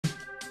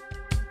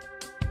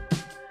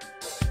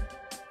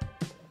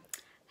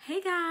Hey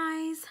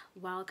guys,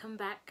 welcome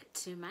back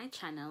to my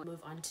channel.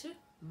 Move on to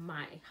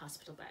my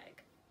hospital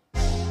bag.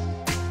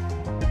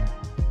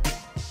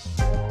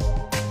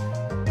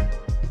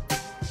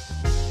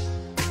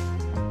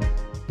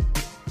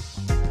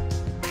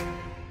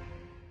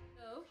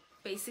 So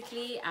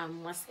basically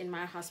what's in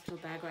my hospital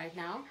bag right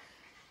now.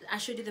 I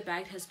showed you the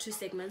bag has two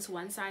segments.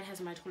 One side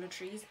has my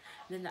toiletries,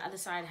 and then the other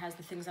side has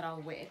the things that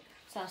I'll wear.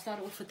 So I'll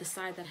start off with the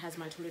side that has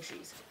my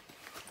toiletries.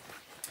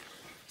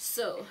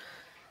 So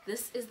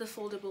this is the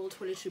foldable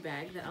toiletry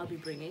bag that I'll be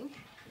bringing.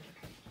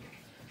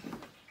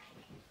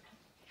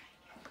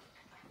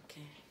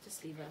 Okay,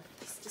 just leave it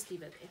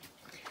there.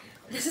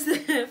 This is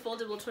the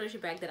foldable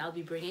toiletry bag that I'll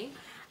be bringing.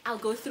 I'll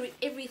go through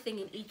everything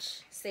in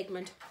each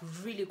segment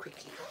really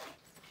quickly.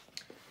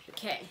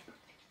 Okay,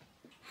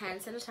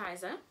 hand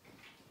sanitizer,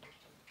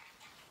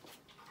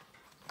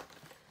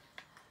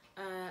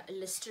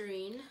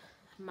 Listerine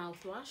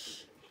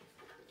mouthwash,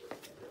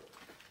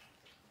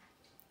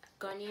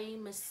 Garnier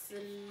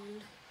micellar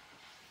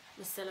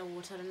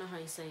water, I don't know how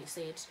you say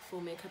it,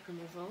 for makeup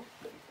removal,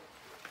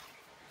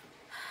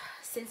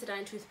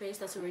 Sensodyne toothpaste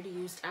that's already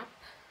used up.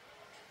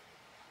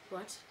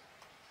 What?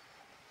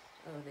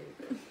 Oh, there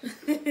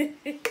we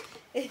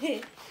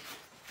go.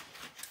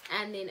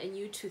 And then a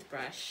new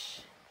toothbrush.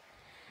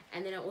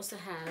 And then I also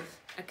have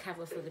a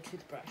cover for the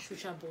toothbrush,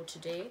 which I bought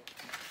today,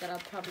 that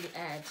I'll probably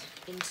add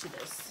into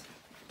this.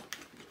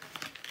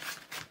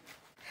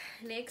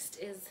 Next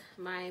is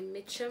my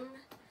Mitchum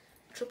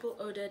triple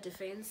odor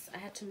defense. I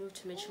had to move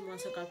to Mitchum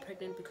once I got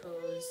pregnant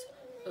because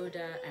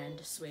odor and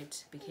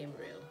sweat became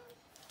real.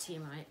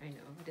 TMI, I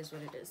know, it is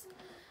what it is.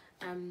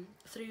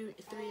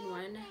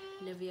 3-in-1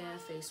 Nivea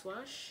face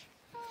wash,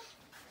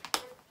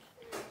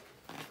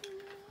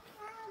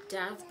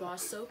 Dove bar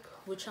soap,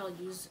 which I'll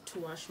use to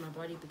wash my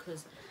body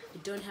because I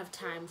don't have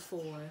time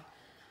for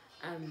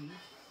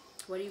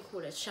what do you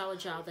call it, shower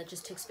gel that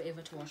just takes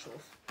forever to wash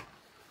off.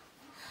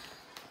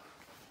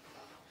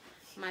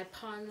 My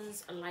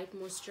Pond's light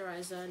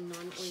moisturizer,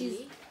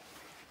 non-oily.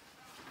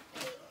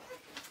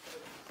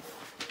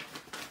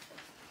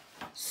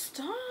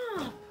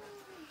 Stop!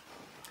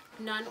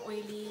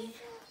 Non-oily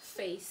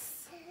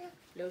face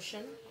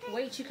lotion.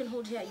 Wait, you can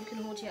hold here, you can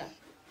hold here.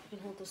 You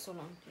can hold this so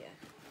long, yeah.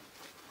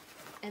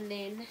 And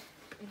then,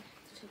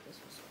 take this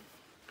one.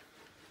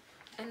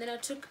 And then I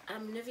took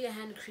Nivea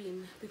hand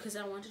cream because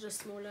I wanted a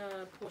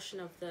smaller portion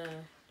of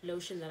the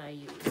lotion that I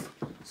use.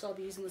 So I'll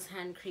be using this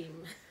hand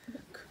cream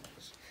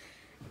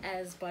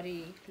as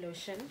body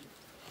lotion.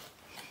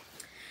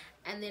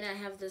 And then I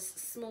have this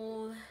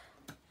small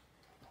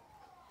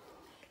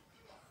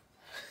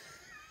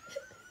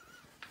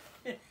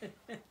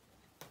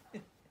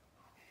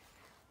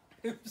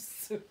I'm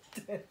so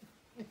dead.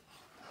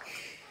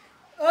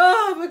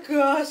 Oh my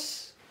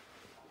gosh.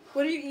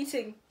 What are you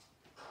eating?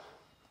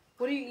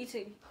 What are you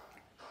eating?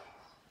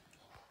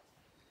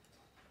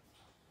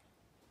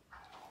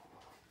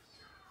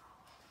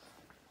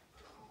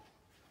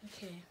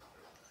 Okay.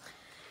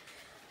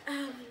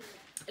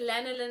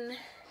 Lanolin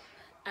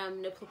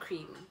nipple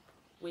cream,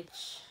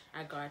 which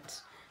I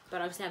got,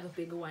 but obviously I have a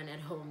bigger one at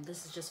home.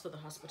 This is just for the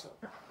hospital.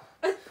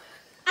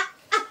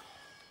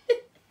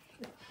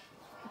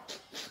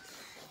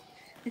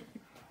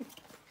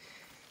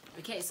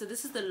 Okay, so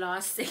this is the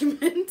last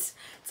segment.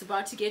 It's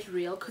about to get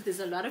real because there's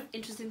a lot of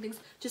interesting things.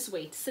 Just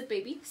wait. Sit,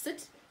 baby.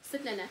 Sit.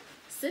 Sit, Nana.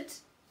 Sit.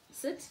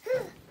 Sit.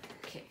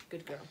 Okay,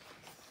 good girl.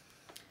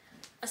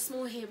 A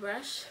small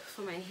hairbrush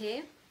for my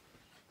hair.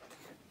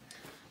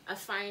 A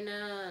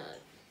finer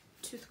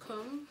tooth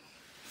comb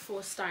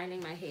for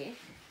styling my hair.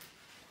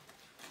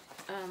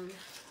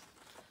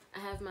 I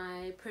have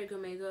my Prego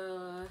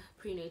Mega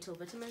prenatal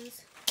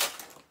vitamins.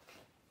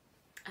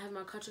 I have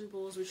my cotton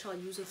balls, which I'll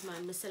use with my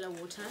micellar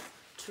water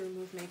to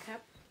remove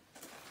makeup.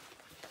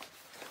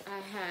 I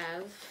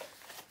have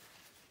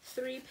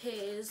 3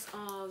 pairs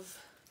of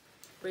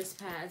breast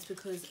pads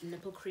because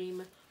nipple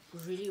cream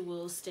really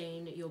will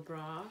stain your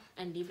bra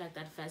and leave like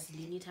that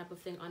Vaseline type of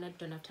thing on it.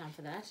 Don't have time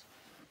for that.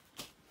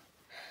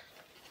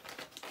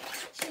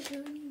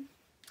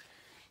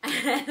 I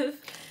have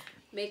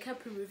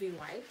makeup removing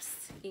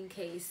wipes in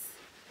case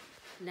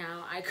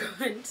now I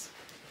can't,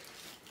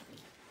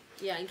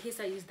 yeah, in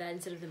case I use that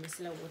instead of the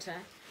micellar water.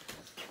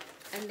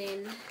 And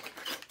then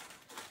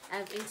I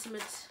have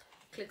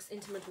Clicks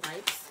Intimate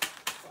Wipes.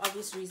 For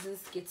obvious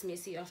reasons, gets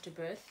messy after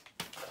birth.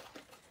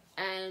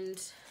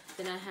 And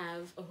then I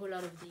have a whole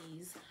lot of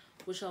these,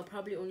 which I'll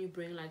probably only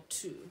bring like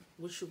 2,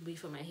 which will be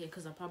for my hair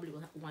because I probably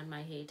will want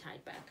my hair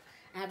tied back.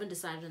 I haven't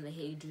decided on the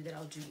hairdo that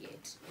I'll do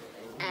yet.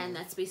 And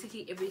that's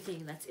basically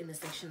everything that's in the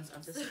sections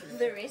of this.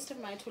 The rest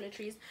of my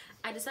toiletries,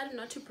 I decided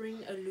not to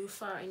bring a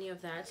loofah or any of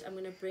that. I'm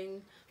going to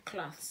bring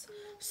cloths.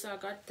 So I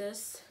got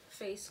this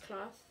face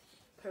cloth,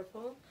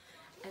 purple,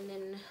 and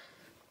then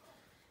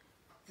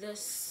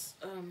this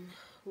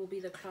will be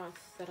the cloth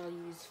that I'll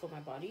use for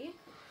my body.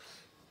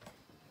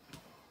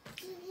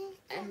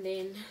 And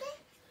then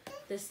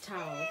this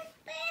towel,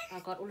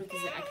 I got all of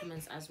these at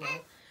Ackermans as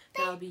well,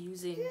 that I'll be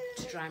using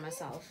to dry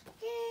myself.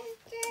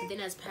 And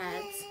then as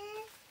pads,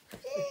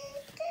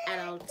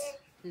 adult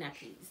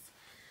nappies.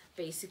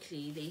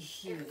 Basically, they're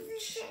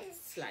huge.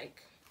 It's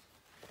like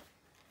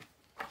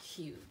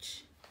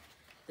huge.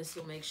 This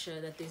will make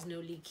sure that there's no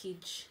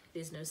leakage,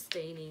 there's no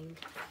staining,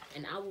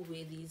 and I will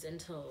wear these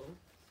until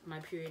my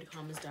period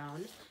calms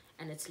down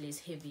and it's less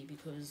heavy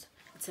because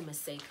it's a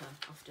massacre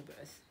after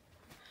birth.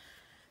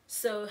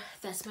 So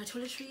that's my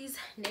toiletries.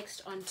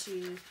 Next,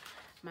 onto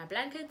my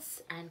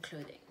blankets and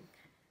clothing.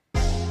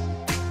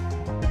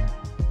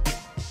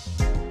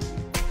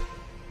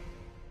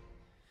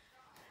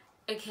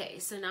 Okay,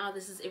 so now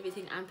this is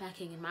everything I'm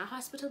packing in my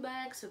hospital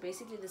bag. So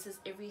basically this is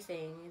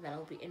everything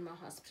that'll be in my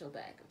hospital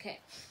bag. Okay,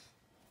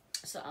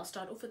 so I'll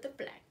start off with the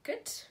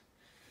blanket.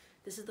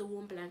 This is the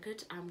warm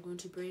blanket I'm going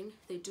to bring.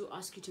 They do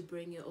ask you to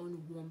bring your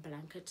own warm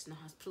blanket in the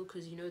hospital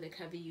because, you know, they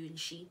cover you in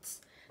sheets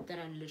that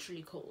are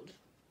literally cold,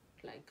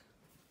 like.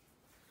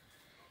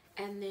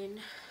 And then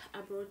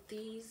I brought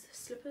these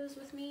slippers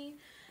with me.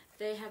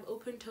 They have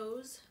open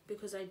toes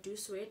because I do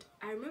sweat.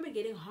 I remember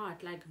getting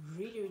hot, like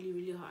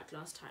really hot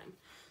last time.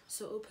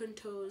 So open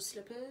toe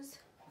slippers.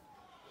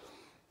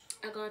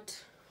 I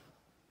got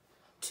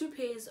 2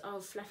 pairs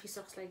of fluffy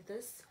socks like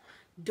this.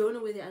 Don't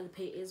know where the other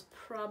pair is.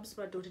 Probs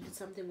my daughter did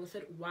something with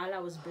it while I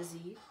was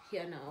busy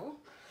here now.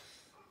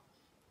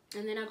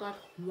 And then I got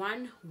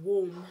 1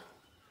 warm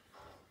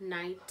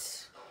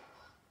night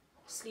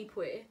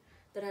sleepwear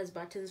that has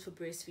buttons for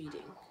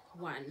breastfeeding.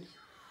 1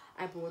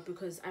 I bought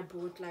because I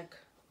bought like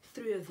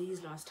 3 of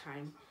these last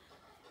time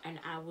and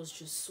I was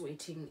just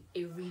sweating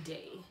every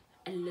day,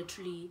 and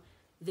literally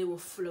they were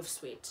full of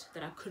sweat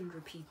that I couldn't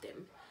repeat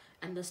them.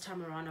 And this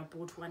time around I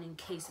bought 1 in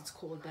case it's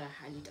cold, but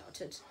I highly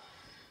doubt it.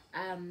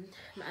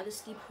 My other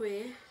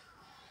sleepwear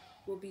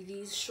will be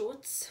these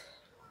shorts,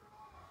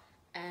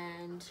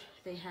 and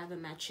they have a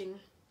matching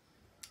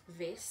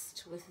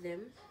vest with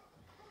them.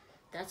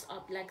 That's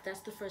up, like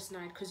that's the first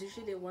night, because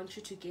usually they want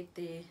you to get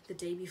there the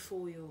day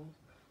before your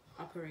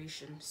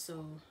operation.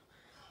 So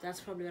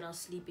that's probably what I'll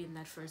sleep in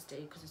that first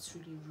day because it's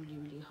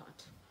really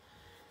hot.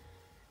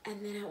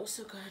 And then I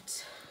also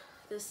got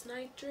this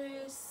night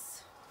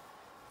dress,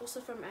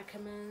 also from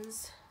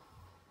Ackermans.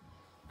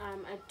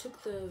 I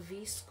took the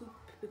V scoop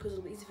because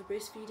it'll be easy for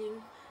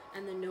breastfeeding,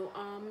 and the no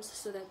arms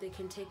so that they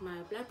can take my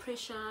blood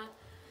pressure,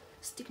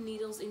 stick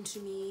needles into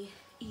me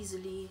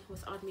easily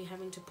without me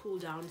having to pull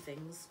down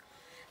things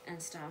and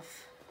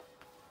stuff.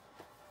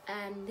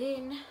 And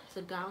then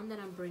the gown that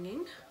I'm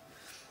bringing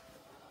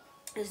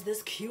is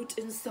this cute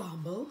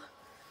ensemble.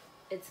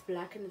 It's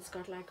black and it's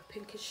got like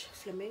pinkish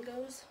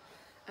flamingos.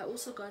 I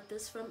also got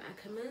this from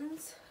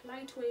Ackermans,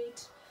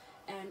 lightweight,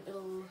 and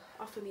it'll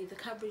offer me the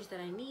coverage that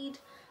I need.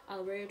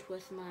 I'll wear it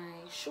with my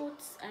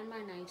shorts and my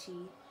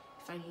nightie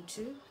if I need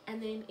to.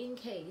 And then in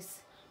case,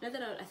 not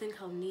that I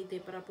think I'll need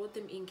them, but I bought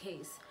them in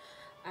case.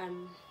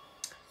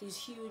 These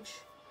huge,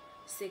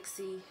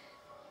 sexy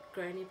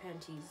granny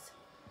panties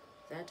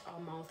that are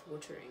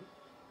mouth-watering,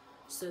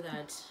 so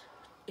that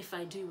if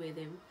I do wear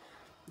them,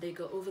 they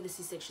go over the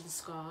C-section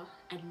scar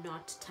and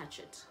not touch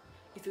it.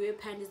 If you wear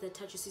panties that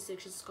touch your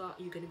C-section scar,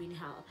 you're gonna be in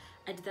hell.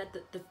 I did that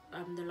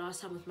the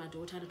last time with my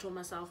daughter, and I told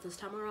myself this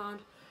time around,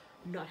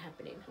 not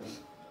happening.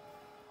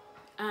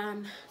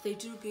 They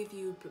do give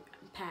you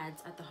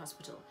pads at the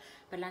hospital,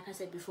 but like I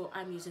said before,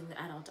 I'm using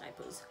the adult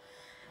diapers.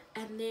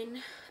 And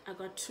then I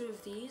got 2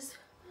 of these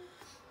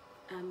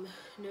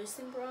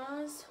nursing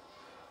bras.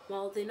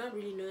 Well, they're not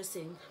really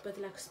nursing, but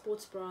they're like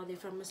sports bra. They're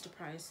from Mr.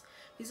 Price.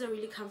 These are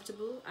really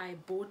comfortable. I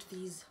bought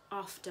these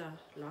after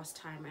last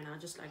time and I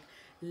just like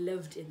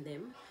lived in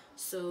them.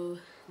 So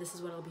this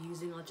is what I'll be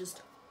using. I'll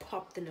just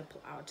pop the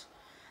nipple out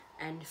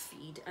and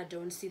feed. I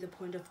don't see the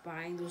point of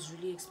buying those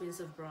really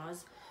expensive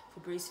bras for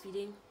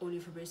breastfeeding, only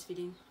for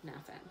breastfeeding. Nah,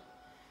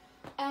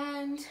 fam.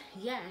 And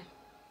yeah,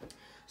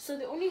 so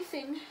the only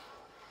thing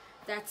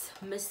that's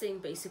missing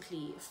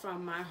basically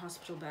from my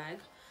hospital bag,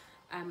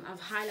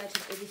 I've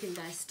highlighted everything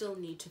that I still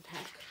need to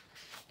pack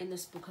in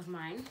this book of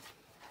mine.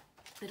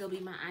 It'll be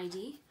my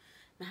ID,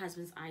 my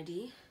husband's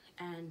ID,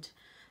 and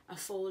a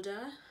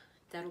folder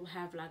that will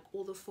have like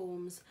all the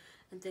forms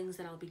and things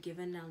that I'll be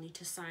given. I'll need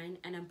to sign,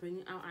 and I'm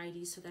bringing our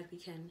ID so that we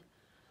can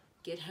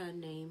get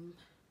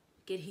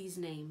his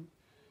name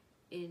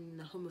in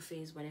the Home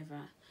Affairs, whatever.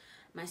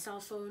 My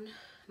cell phone,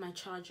 my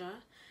charger,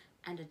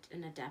 and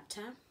an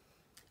adapter.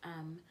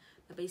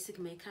 My basic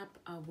makeup,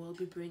 I will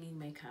be bringing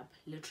makeup,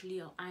 literally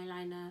an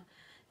eyeliner,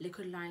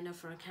 liquid liner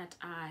for a cat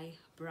eye,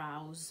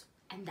 brows,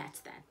 and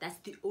that's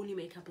the only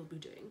makeup I'll be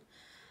doing.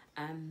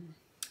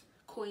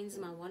 Coins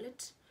in my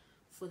wallet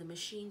for the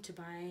machine to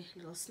buy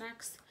little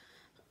snacks.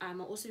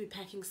 I'll also be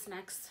packing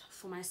snacks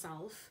for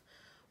myself,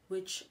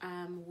 which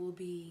will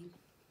be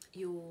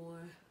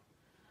your,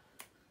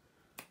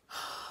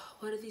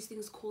 what are these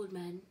things called,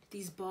 man?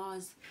 These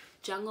bars,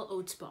 Jungle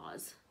Oats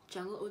bars,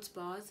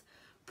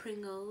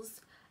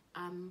 Pringles,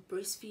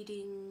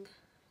 breastfeeding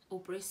or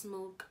breast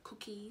milk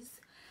cookies,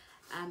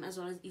 as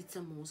well as Eat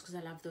Some More because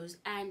I love those,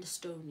 and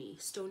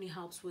Stony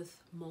helps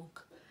with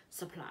milk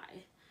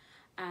supply.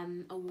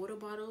 A water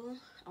bottle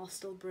I'll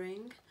still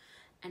bring,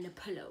 and a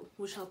pillow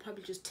which I'll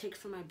probably just take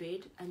from my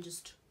bed and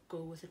just go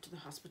with it to the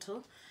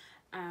hospital.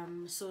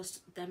 So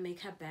the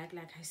makeup bag,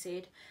 like I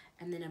said,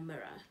 and then a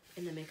mirror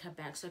in the makeup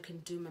bag, so I can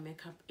do my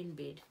makeup in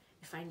bed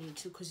if I need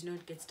to, because you know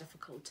it gets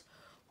difficult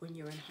when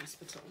you're in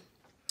hospital.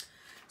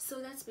 So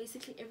that's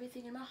basically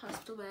everything in my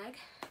hospital bag.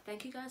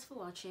 Thank you guys for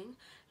watching.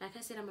 Like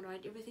I said, I'm gonna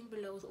write everything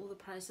below with all the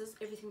prices,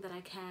 everything that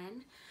I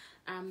can.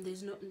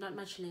 There's not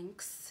much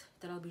links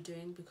that I'll be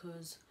doing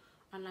because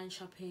online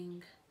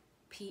shopping,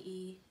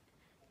 PE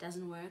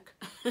doesn't work.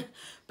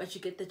 But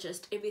you get the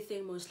gist.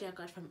 Everything mostly I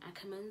got from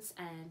Ackermans,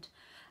 and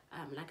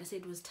like I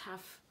said, it was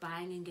tough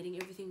buying and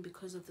getting everything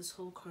because of this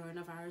whole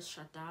coronavirus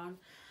shutdown.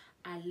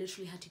 I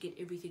literally had to get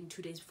everything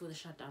 2 days before the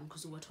shutdown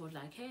because we were told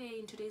like, hey,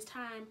 in 2 days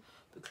time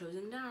we're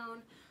closing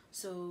down.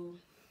 So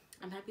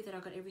I'm happy that I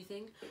got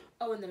everything.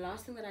 Oh, and the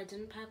last thing that I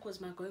didn't pack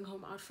was my going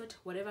home outfit.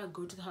 Whatever I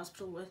go to the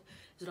hospital with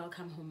is what I'll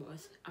come home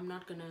with. I'm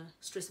not gonna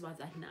stress about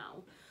that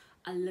now.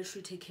 I'll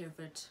literally take care of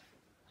it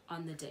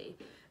on the day.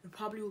 It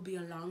probably will be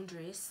a long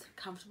dress,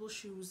 comfortable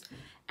shoes,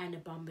 and a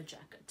bomber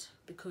jacket,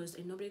 because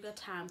ain't nobody got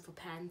time for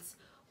pants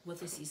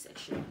with a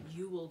C-section.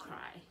 You will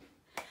cry.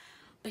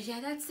 But yeah,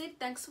 that's it.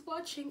 Thanks for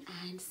watching,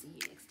 and see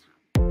you next time.